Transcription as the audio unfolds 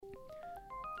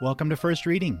Welcome to First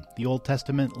Reading, the Old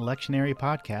Testament lectionary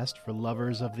podcast for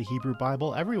lovers of the Hebrew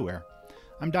Bible everywhere.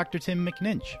 I'm Dr. Tim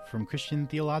McNinch from Christian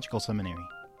Theological Seminary.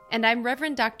 And I'm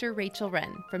Reverend Dr. Rachel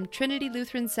Wren from Trinity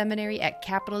Lutheran Seminary at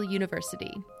Capital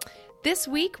University. This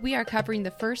week, we are covering the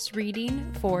first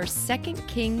reading for 2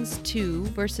 Kings 2,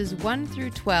 verses 1 through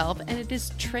 12, and it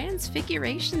is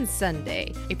Transfiguration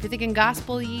Sunday. If you're thinking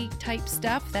gospel-y type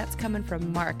stuff, that's coming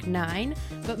from Mark 9,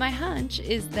 but my hunch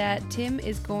is that Tim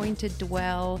is going to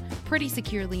dwell pretty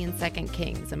securely in 2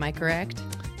 Kings. Am I correct?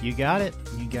 You got it.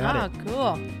 You got it. Oh,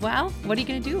 cool. Well, what are you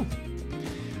going to do?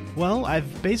 Well,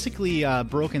 I've basically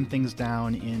broken things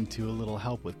down into a little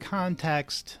help with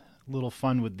context, a little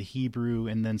fun with the Hebrew,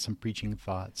 and then some preaching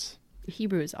thoughts.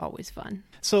 Hebrew is always fun.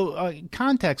 So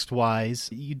context-wise,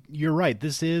 you're right.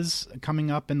 This is coming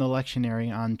up in the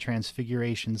lectionary on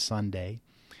Transfiguration Sunday.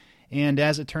 And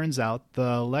as it turns out,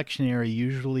 the lectionary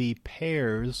usually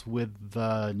pairs with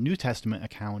the New Testament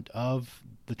account of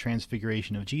the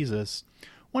Transfiguration of Jesus,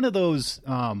 one of those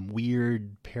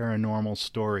weird paranormal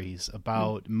stories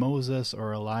about Moses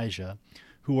or Elijah,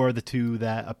 who are the two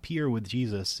that appear with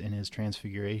Jesus in his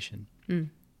transfiguration.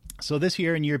 So this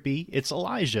year in year B, it's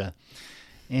Elijah.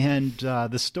 And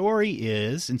the story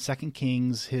is, in 2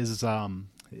 Kings, his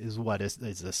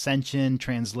ascension,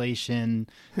 translation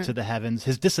to the heavens,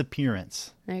 his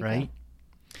disappearance, right?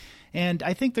 Go. And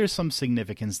I think there's some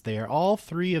significance there. All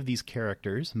three of these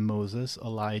characters, Moses,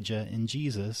 Elijah, and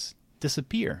Jesus,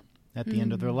 disappear at the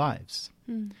end of their lives.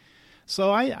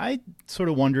 So I sort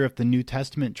of wonder if the New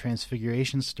Testament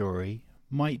Transfiguration story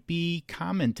might be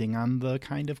commenting on the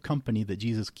kind of company that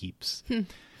Jesus keeps.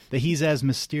 That he's as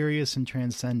mysterious and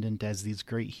transcendent as these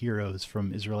great heroes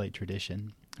from Israelite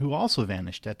tradition, who also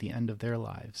vanished at the end of their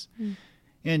lives.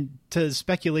 And to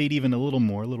speculate even a little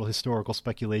more, a little historical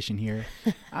speculation here,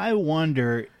 I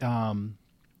wonder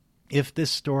if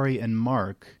this story in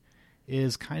Mark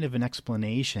is kind of an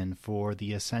explanation for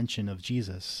the ascension of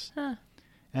Jesus.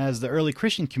 As the early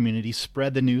Christian community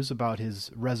spread the news about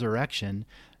his resurrection,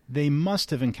 they must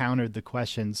have encountered the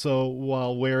question, so,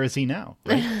 well, where is he now?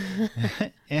 Right?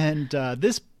 And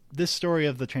this story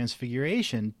of the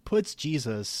Transfiguration puts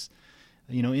Jesus,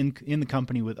 in the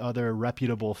company with other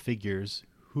reputable figures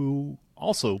who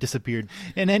also disappeared.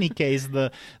 In any case,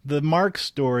 the Mark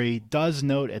story does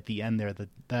note at the end there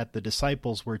that the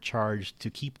disciples were charged to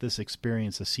keep this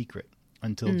experience a secret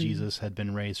until Jesus had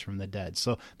been raised from the dead.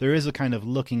 So there is a kind of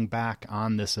looking back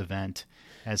on this event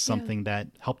as something that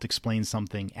helped explain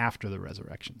something after the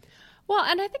resurrection. Well,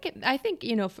 and I think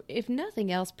if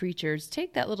nothing else, preachers,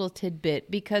 take that little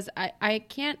tidbit, because I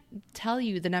can't tell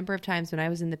you the number of times when I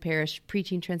was in the parish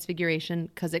preaching Transfiguration,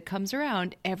 because it comes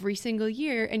around every single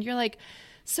year, and you're like,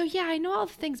 so yeah, I know all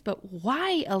the things, but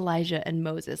why Elijah and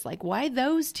Moses? Like, why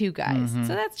those two guys?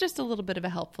 So that's just a little bit of a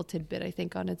helpful tidbit, I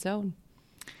think, on its own.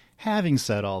 Having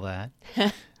said all that,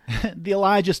 the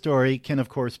Elijah story can, of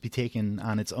course, be taken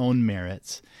on its own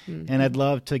merits. And I'd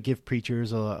love to give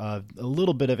preachers a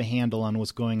little bit of a handle on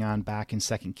what's going on back in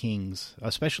 2 Kings,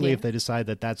 especially if they decide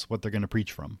that that's what they're going to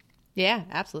preach from. Yeah,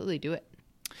 absolutely. Do it.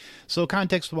 So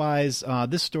context-wise,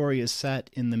 this story is set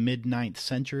in the mid-9th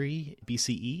century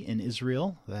BCE in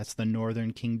Israel. That's the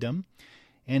northern kingdom.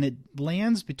 And it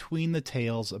lands between the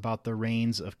tales about the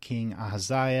reigns of King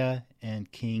Ahaziah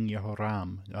and King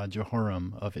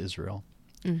Jehoram of Israel.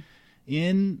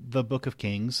 In the Book of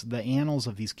Kings, the annals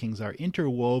of these kings are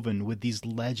interwoven with these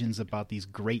legends about these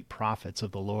great prophets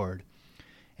of the Lord.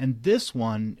 And this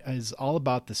one is all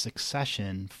about the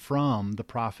succession from the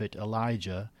prophet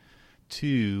Elijah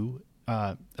to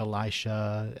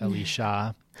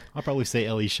Elisha. I'll probably say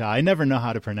Elisha. I never know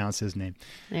how to pronounce his name.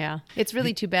 Yeah. It's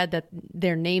really too bad that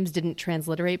their names didn't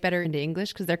transliterate better into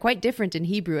English, because they're quite different in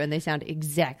Hebrew and they sound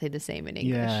exactly the same in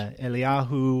English. Yeah,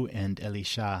 Eliyahu and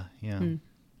Elisha. Yeah.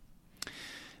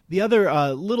 The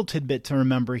other little tidbit to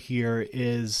remember here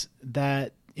is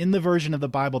that in the version of the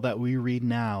Bible that we read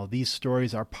now, these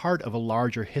stories are part of a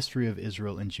larger history of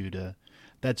Israel and Judah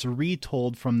that's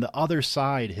retold from the other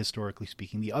side, historically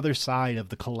speaking, the other side of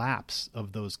the collapse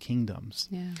of those kingdoms.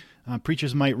 Yeah.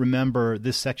 Preachers might remember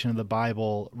this section of the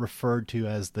Bible referred to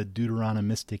as the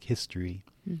Deuteronomistic history.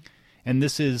 And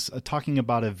this is talking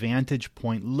about a vantage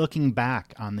point looking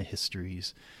back on the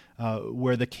histories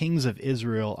where the kings of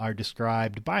Israel are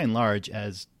described by and large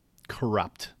as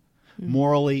corrupt,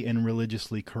 morally and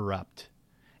religiously corrupt.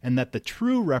 And that the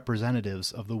true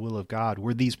representatives of the will of God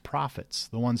were these prophets,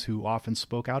 the ones who often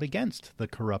spoke out against the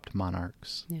corrupt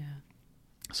monarchs. Yeah.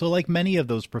 So like many of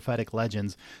those prophetic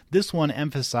legends, this one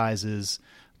emphasizes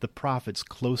the prophet's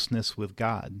closeness with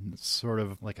God. It's sort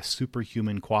of like a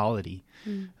superhuman quality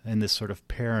in this sort of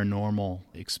paranormal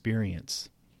experience.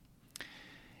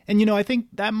 And, I think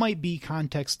that might be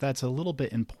context that's a little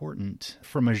bit important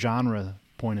from a genre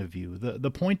point of view.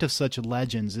 The point of such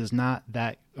legends is not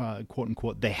that, quote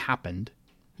unquote, they happened.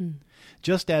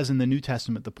 Just as in the New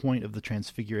Testament, the point of the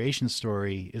Transfiguration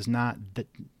story is not that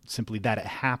simply that it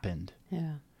happened.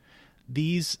 Yeah.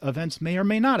 These events may or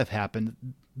may not have happened.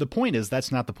 The point is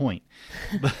that's not the point.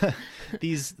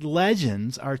 These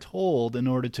legends are told in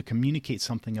order to communicate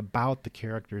something about the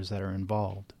characters that are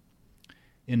involved.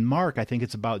 In Mark, I think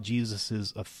it's about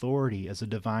Jesus' authority as a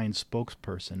divine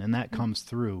spokesperson, and that comes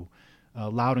through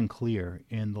loud and clear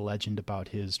in the legend about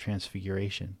his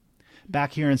transfiguration.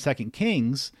 Back here in 2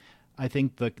 Kings, I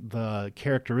think the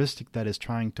characteristic that is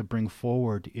trying to bring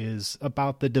forward is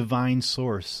about the divine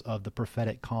source of the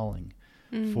prophetic calling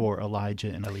for Elijah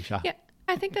and Elisha. Yeah,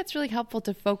 I think that's really helpful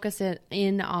to focus it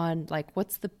in on,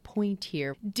 what's the point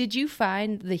here? Did you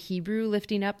find the Hebrew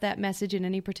lifting up that message in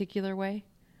any particular way?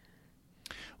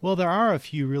 Well, there are a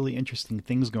few really interesting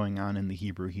things going on in the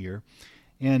Hebrew here.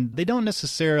 And they don't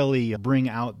necessarily bring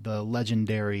out the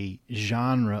legendary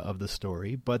genre of the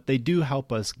story, but they do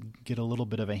help us get a little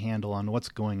bit of a handle on what's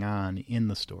going on in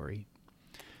the story.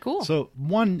 Cool. So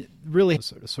one really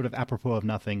sort of apropos of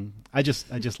nothing, I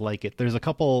just like it. There's a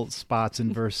couple spots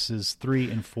in verses 3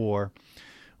 and 4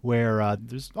 where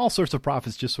there's all sorts of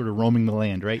prophets just sort of roaming the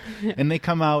land, right? And they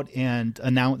come out and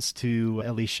announce to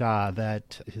Elisha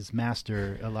that his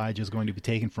master Elijah is going to be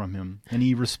taken from him. And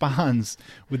he responds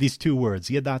with these two words,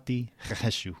 Yadati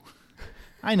cheshu.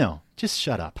 I know, just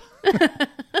shut up.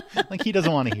 Like he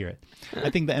doesn't want to hear it. I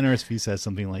think the NRSV says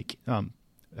something like,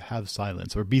 have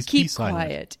silence or be silent. Keep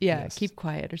quiet. Yeah, yes. Keep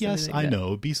quiet or something yes, like I that.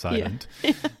 know, be silent.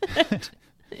 Yeah.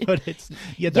 But it's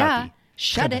Yadati. Yeah,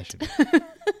 shut it.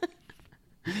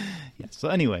 Yeah, so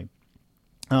anyway,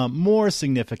 more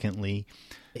significantly,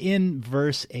 in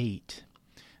verse 8,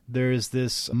 there's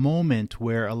this moment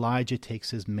where Elijah takes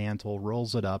his mantle,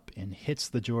 rolls it up, and hits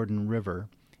the Jordan River,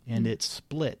 and it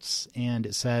splits, and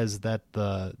it says that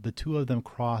the two of them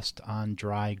crossed on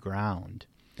dry ground.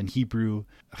 In Hebrew,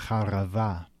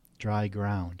 charavah, dry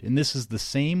ground. And this is the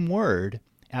same word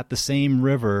at the same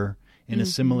river in a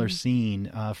similar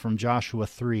scene from Joshua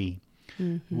 3.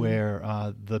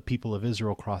 Where the people of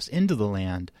Israel cross into the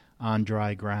land on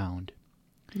dry ground.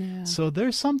 Yeah. So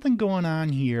there's something going on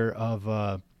here of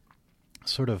a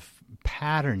sort of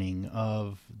patterning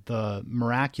of the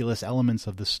miraculous elements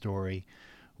of the story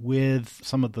with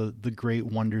some of the great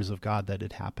wonders of God that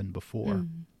had happened before.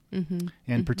 And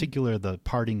in particular, the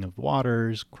parting of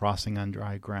waters, crossing on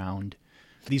dry ground.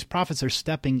 These prophets are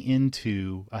stepping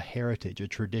into a heritage, a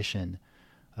tradition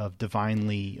of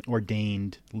divinely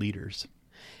ordained leaders.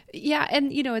 Yeah,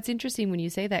 and it's interesting when you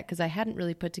say that because I hadn't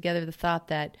really put together the thought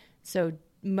that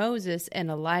Moses and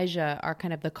Elijah are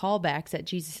kind of the callbacks at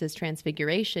Jesus'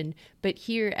 transfiguration, but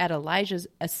here at Elijah's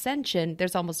ascension,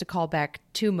 there's almost a callback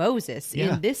to Moses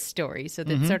in this story, so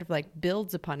that sort of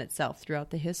builds upon itself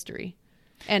throughout the history.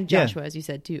 And Joshua, as you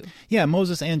said, too. Yeah,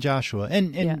 Moses and Joshua.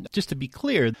 And just to be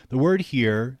clear, the word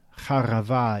here,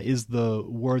 charavah, is the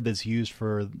word that's used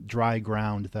for dry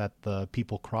ground that the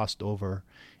people crossed over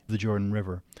the Jordan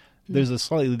River. There's a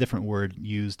slightly different word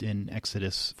used in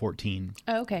Exodus 14.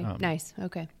 Oh, okay. Nice.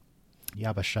 Okay.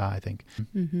 Yabashah, I think.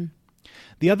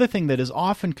 The other thing that is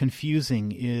often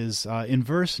confusing is in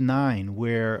verse 9,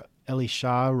 where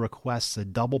Elisha requests a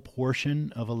double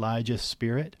portion of Elijah's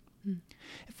spirit.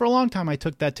 For a long time, I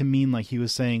took that to mean like he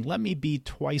was saying, let me be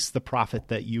twice the prophet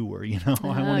that you were. I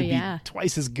want to be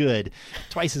twice as good,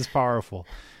 twice as powerful.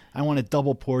 I want a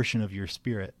double portion of your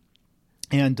spirit.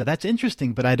 And that's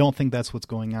interesting, but I don't think that's what's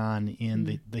going on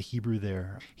in the Hebrew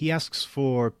there. He asks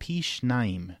for pish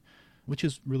naim, which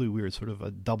is really weird, sort of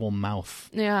a double mouth.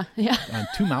 Yeah.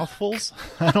 2 mouthfuls,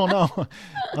 I don't know,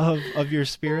 of your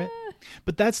spirit.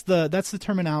 But that's the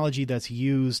terminology that's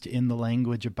used in the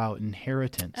language about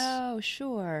inheritance. Oh,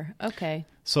 sure. Okay.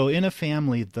 So in a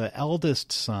family, the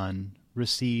eldest son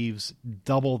receives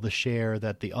double the share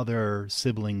that the other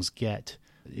siblings get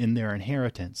in their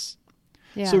inheritance.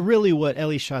 Yeah. So really what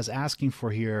Elisha is asking for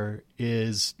here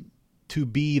is to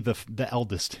be the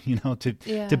eldest,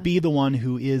 to be the one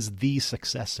who is the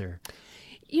successor.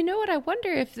 You know what? I wonder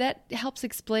if that helps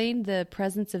explain the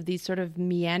presence of these sort of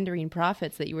meandering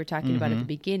prophets that you were talking about at the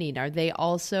beginning. Are they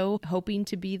also hoping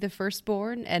to be the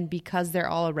firstborn? And because they're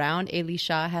all around,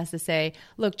 Elisha has to say,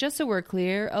 look, just so we're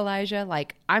clear, Elijah,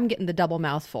 I'm getting the double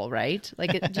mouthful, right?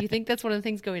 Do you think that's one of the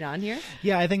things going on here?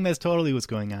 Yeah, I think that's totally what's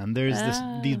going on. There's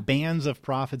these bands of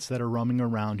prophets that are roaming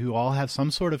around who all have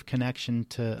some sort of connection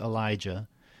to Elijah.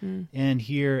 And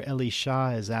here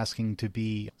Elisha is asking to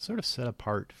be sort of set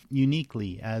apart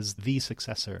uniquely as the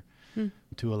successor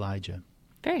to Elijah.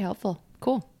 Very helpful.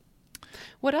 Cool.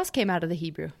 What else came out of the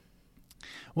Hebrew?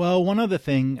 Well, one other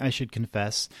thing I should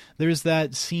confess, there's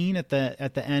that scene at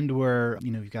the end where,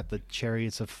 you've got the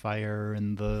chariots of fire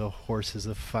and the horses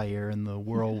of fire and the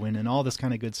whirlwind and all this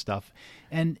kind of good stuff.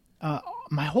 And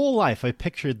my whole life I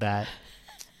pictured that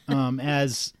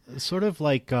as sort of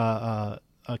like a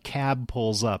cab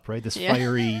pulls up, right? This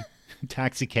fiery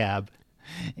taxi cab.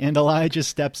 And Elijah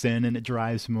steps in and it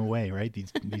drives him away, right?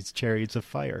 These chariots of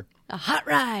fire. A hot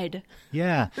ride.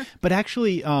 Yeah. But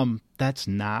actually, that's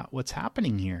not what's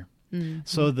happening here. Mm-hmm.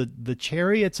 So the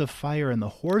chariots of fire and the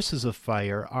horses of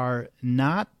fire are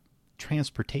not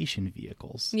transportation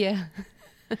vehicles. Yeah.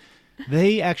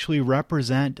 They actually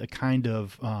represent a kind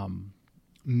of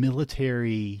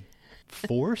military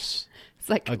force. It's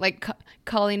like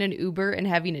calling an Uber and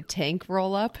having a tank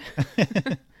roll up.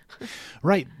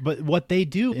 Right, but what they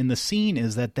do in the scene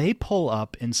is that they pull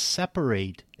up and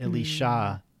separate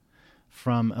Elisha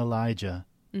from Elijah.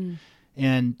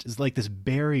 And it's like this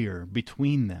barrier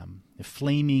between them, a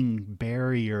flaming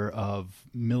barrier of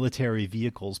military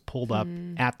vehicles pulled up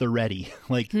at the ready.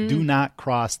 Like, do not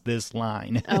cross this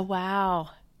line. Oh, wow.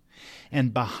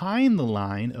 And behind the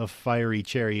line of fiery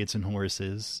chariots and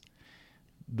horses,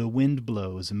 the wind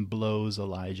blows and blows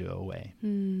Elijah away.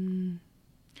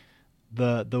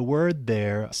 The word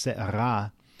there,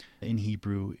 se'ara, in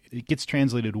Hebrew, it gets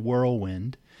translated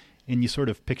whirlwind, and you sort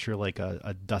of picture like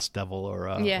a dust devil or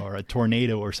a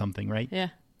tornado or something, right? Yeah.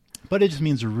 But it just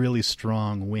means a really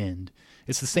strong wind.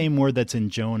 It's the same word that's in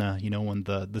Jonah, when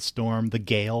the storm, the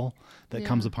gale that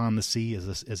comes upon the sea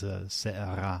is a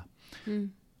se'ara.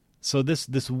 So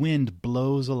this wind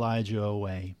blows Elijah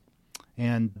away.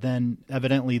 And then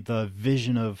evidently the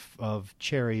vision of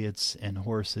chariots and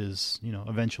horses,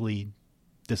 eventually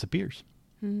disappears.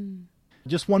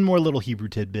 Just one more little Hebrew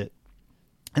tidbit.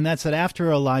 And that's that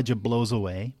after Elijah blows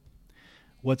away,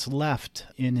 what's left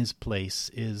in his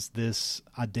place is this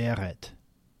aderet,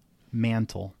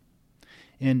 mantle.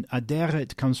 And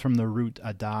aderet comes from the root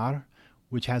adar,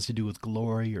 which has to do with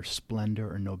glory or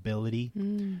splendor or nobility.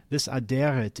 This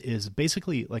aderet is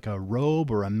basically like a robe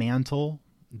or a mantle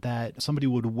that somebody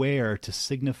would wear to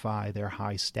signify their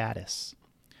high status.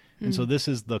 And so this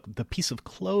is the piece of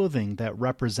clothing that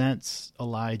represents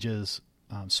Elijah's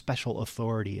special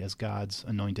authority as God's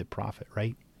anointed prophet,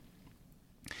 right?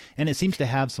 And it seems to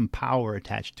have some power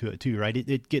attached to it too, right?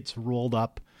 It gets rolled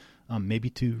up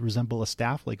maybe to resemble a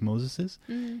staff like Moses's,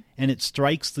 and it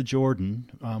strikes the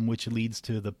Jordan, which leads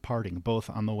to the parting,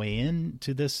 both on the way in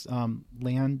to this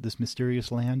land, this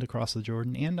mysterious land across the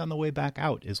Jordan, and on the way back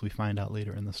out, as we find out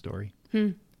later in the story.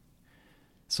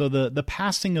 So the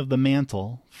passing of the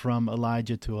mantle from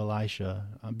Elijah to Elisha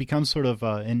becomes sort of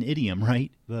an idiom,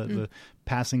 right? The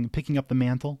picking up the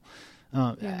mantle.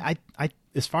 I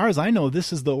as far as I know,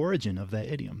 this is the origin of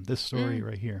that idiom, this story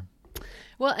right here.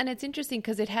 Well, and it's interesting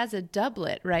because it has a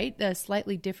doublet, right? A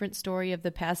slightly different story of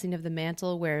the passing of the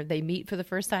mantle where they meet for the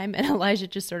first time and Elijah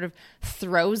just sort of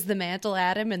throws the mantle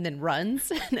at him and then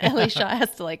runs. And Elisha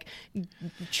has to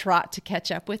trot to catch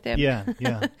up with him. Yeah.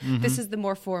 Mm-hmm. This is the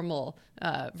more formal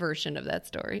version of that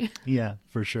story. Yeah,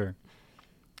 for sure.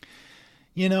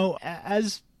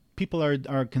 As people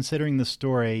are considering the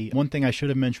story, one thing I should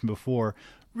have mentioned before,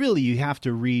 really, you have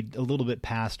to read a little bit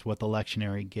past what the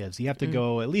lectionary gives. You have to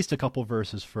go at least a couple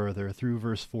verses further through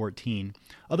verse 14.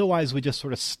 Otherwise, we just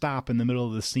sort of stop in the middle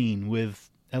of the scene with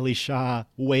Elisha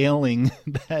wailing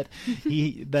that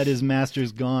his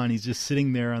master's gone. He's just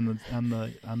sitting there on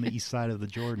the east side of the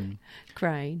Jordan,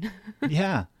 crying.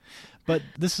 Yeah, but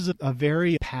this is a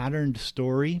very patterned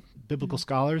story. Biblical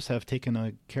scholars have taken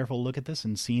a careful look at this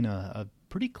and seen a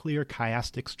pretty clear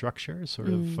chiastic structure, sort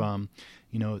of,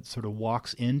 it sort of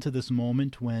walks into this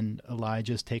moment when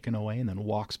Elijah is taken away and then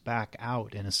walks back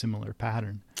out in a similar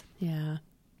pattern. Yeah.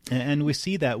 And we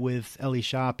see that with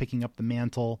Elisha picking up the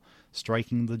mantle,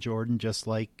 striking the Jordan just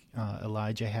like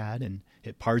Elijah had, and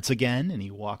it parts again, and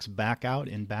he walks back out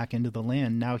and back into the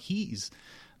land. Now he's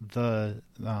the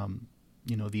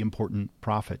important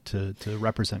prophet to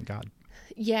represent God.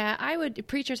 Yeah, I would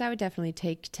definitely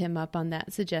take Tim up on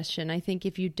that suggestion. I think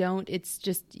if you don't,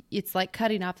 it's like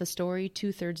cutting off the story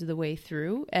 2/3 of the way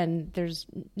through, and there's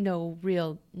no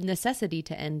real necessity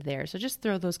to end there. So just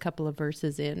throw those couple of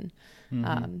verses in.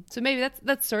 So maybe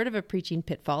that's sort of a preaching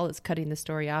pitfall, is cutting the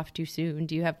story off too soon.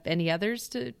 Do you have any others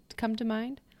to come to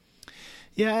mind?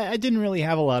 Yeah, I didn't really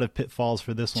have a lot of pitfalls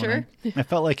for this one. Sure. I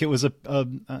felt like it was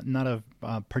not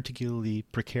a particularly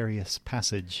precarious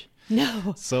passage.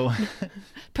 No. So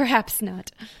perhaps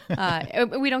not.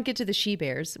 We don't get to the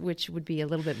she-bears, which would be a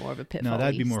little bit more of a pitfall. No,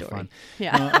 that'd be more story. fun.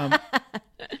 Yeah.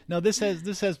 No, this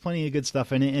has plenty of good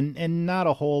stuff in it, and not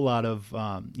a whole lot of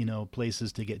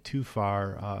places to get too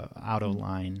far out of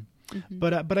line. Mm-hmm.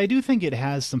 But I do think it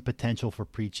has some potential for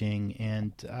preaching,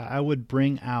 and I would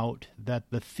bring out that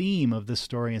the theme of this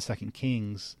story in 2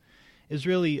 Kings is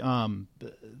really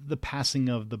the passing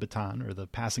of the baton, or the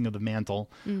passing of the mantle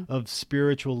of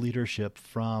spiritual leadership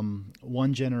from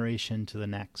one generation to the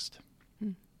next.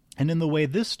 And in the way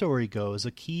this story goes,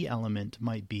 a key element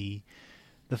might be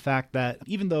the fact that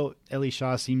even though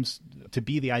Elisha seems to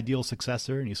be the ideal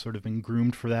successor, and he's sort of been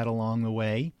groomed for that along the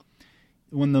way,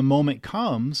 when the moment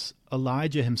comes,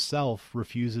 Elijah himself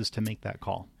refuses to make that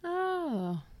call.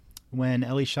 Oh. When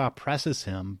Elisha presses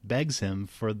him, begs him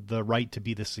for the right to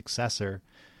be the successor,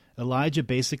 Elijah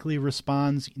basically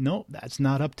responds, "No, that's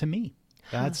not up to me.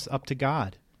 That's up to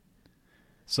God.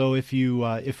 So if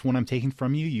when I'm taking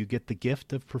from you, you get the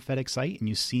gift of prophetic sight and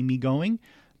you see me going,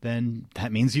 then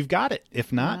that means you've got it.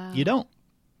 If not, you don't."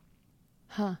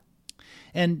 Huh.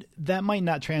 And that might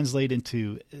not translate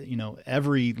into,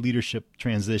 every leadership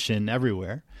transition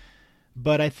everywhere.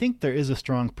 But I think there is a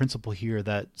strong principle here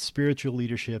that spiritual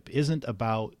leadership isn't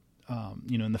about,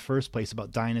 in the first place,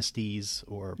 about dynasties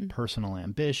or personal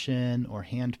ambition or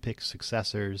hand-picked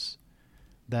successors,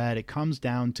 that it comes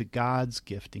down to God's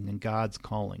gifting and God's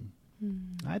calling.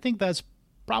 I think that's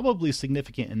probably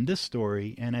significant in this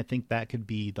story, and I think that could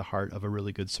be the heart of a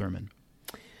really good sermon.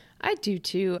 I do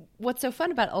too. What's so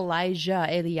fun about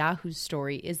Eliyahu's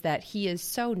story is that he is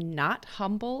so not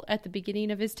humble at the beginning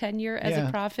of his tenure as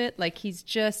a prophet. Like, he's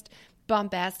just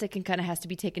bombastic and kind of has to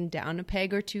be taken down a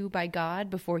peg or two by God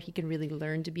before he can really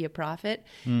learn to be a prophet.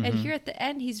 Mm-hmm. And here at the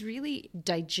end, he's really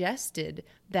digested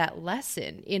that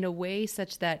lesson in a way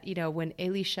such that, when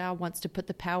Elisha wants to put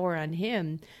the power on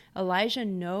him, Elijah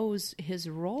knows his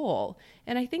role.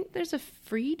 And I think there's a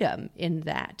freedom in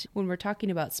that. When we're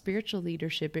talking about spiritual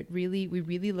leadership, we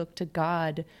really look to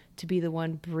God to be the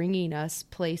one bringing us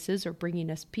places or bringing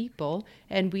us people.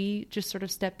 And we just sort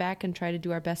of step back and try to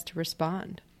do our best to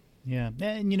respond. Yeah.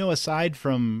 And, aside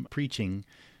from preaching,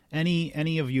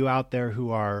 any of you out there who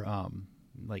are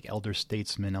like elder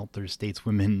statesmen, elder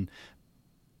stateswomen,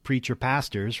 preacher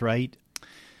pastors, right?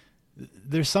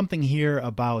 There's something here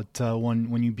about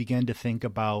when you begin to think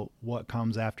about what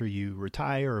comes after you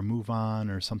retire or move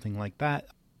on or something like that.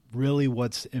 Really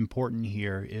what's important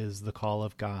here is the call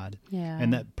of God. Yeah.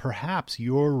 And that perhaps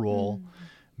your role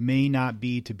may not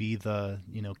be to be the,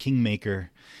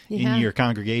 kingmaker in your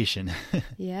congregation.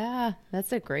 Yeah,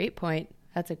 that's a great point.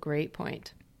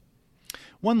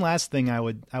 One last thing I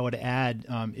would add,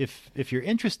 if you're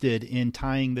interested in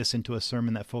tying this into a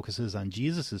sermon that focuses on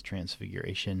Jesus'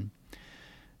 transfiguration,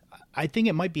 I think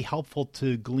it might be helpful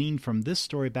to glean from this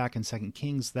story back in 2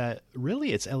 Kings that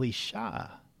really it's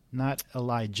Elisha, not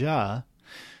Elijah,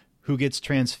 who gets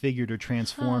transfigured or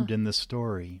transformed in this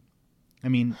story. I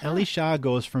mean, Elisha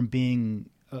goes from being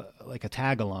like a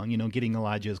tag-along, getting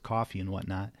Elijah's coffee and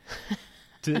whatnot,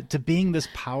 to being this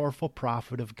powerful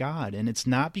prophet of God. And it's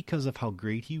not because of how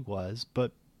great he was,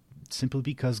 but simply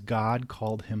because God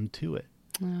called him to it.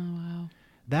 Oh, wow.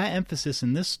 That emphasis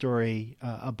in this story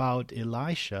about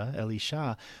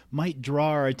Elisha, might draw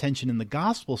our attention in the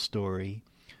gospel story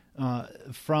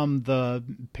from the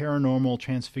paranormal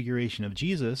transfiguration of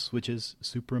Jesus, which is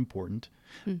super important,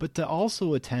 but to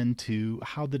also attend to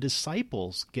how the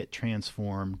disciples get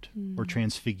transformed or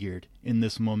transfigured in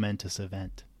this momentous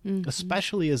event,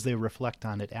 especially as they reflect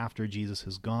on it after Jesus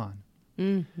is gone.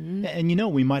 Mm-hmm.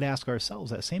 And, we might ask ourselves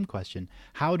that same question.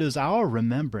 How does our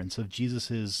remembrance of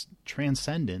Jesus'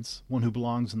 transcendence, one who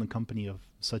belongs in the company of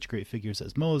such great figures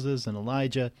as Moses and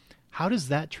Elijah, how does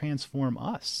that transform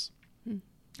us?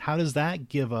 How does that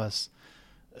give us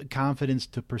confidence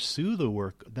to pursue the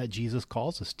work that Jesus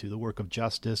calls us to, the work of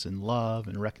justice and love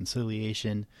and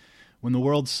reconciliation, when the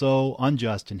world's so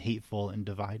unjust and hateful and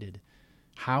divided?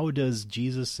 How does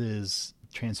Jesus'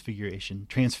 transfiguration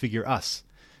transfigure us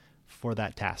for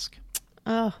that task?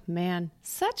 Oh, man,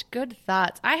 such good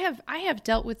thoughts. I have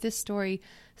dealt with this story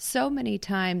so many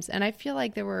times, and I feel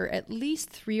like there were at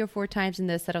least 3 or 4 times in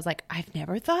this that I was like, I've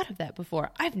never thought of that before.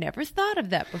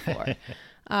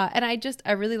 And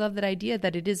I really love that idea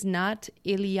that it is not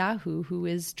Eliyahu who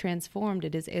is transformed,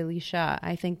 it is Elisha.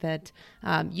 I think that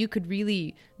you could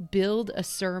really build a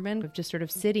sermon of just sort of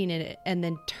sitting in it and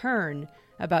then turn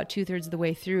about 2/3 of the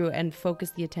way through and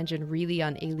focus the attention really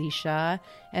on Elisha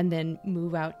and then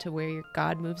move out to where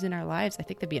God moves in our lives. I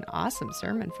think that'd be an awesome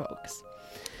sermon, folks.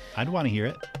 I'd want to hear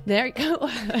it. There you go.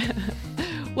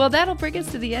 Well, that'll bring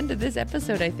us to the end of this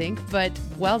episode, I think. But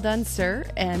well done, sir.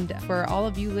 And for all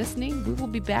of you listening, we will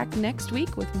be back next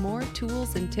week with more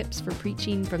tools and tips for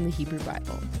preaching from the Hebrew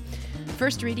Bible.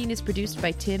 First Reading is produced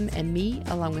by Tim and me,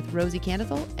 along with Rosie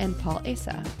Candival and Paul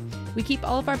Asa. We keep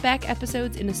all of our back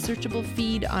episodes in a searchable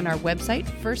feed on our website,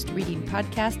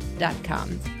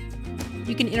 firstreadingpodcast.com.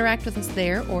 You can interact with us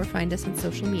there or find us on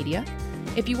social media.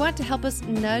 If you want to help us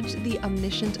nudge the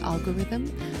omniscient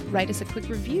algorithm, write us a quick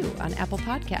review on Apple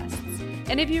Podcasts.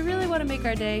 And if you really want to make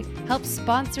our day, help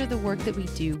sponsor the work that we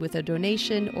do with a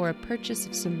donation or a purchase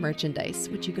of some merchandise,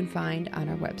 which you can find on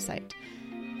our website.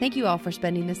 Thank you all for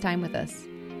spending this time with us.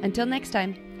 Until next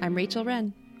time, I'm Rachel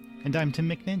Wren. And I'm Tim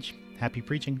McNinch. Happy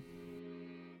preaching.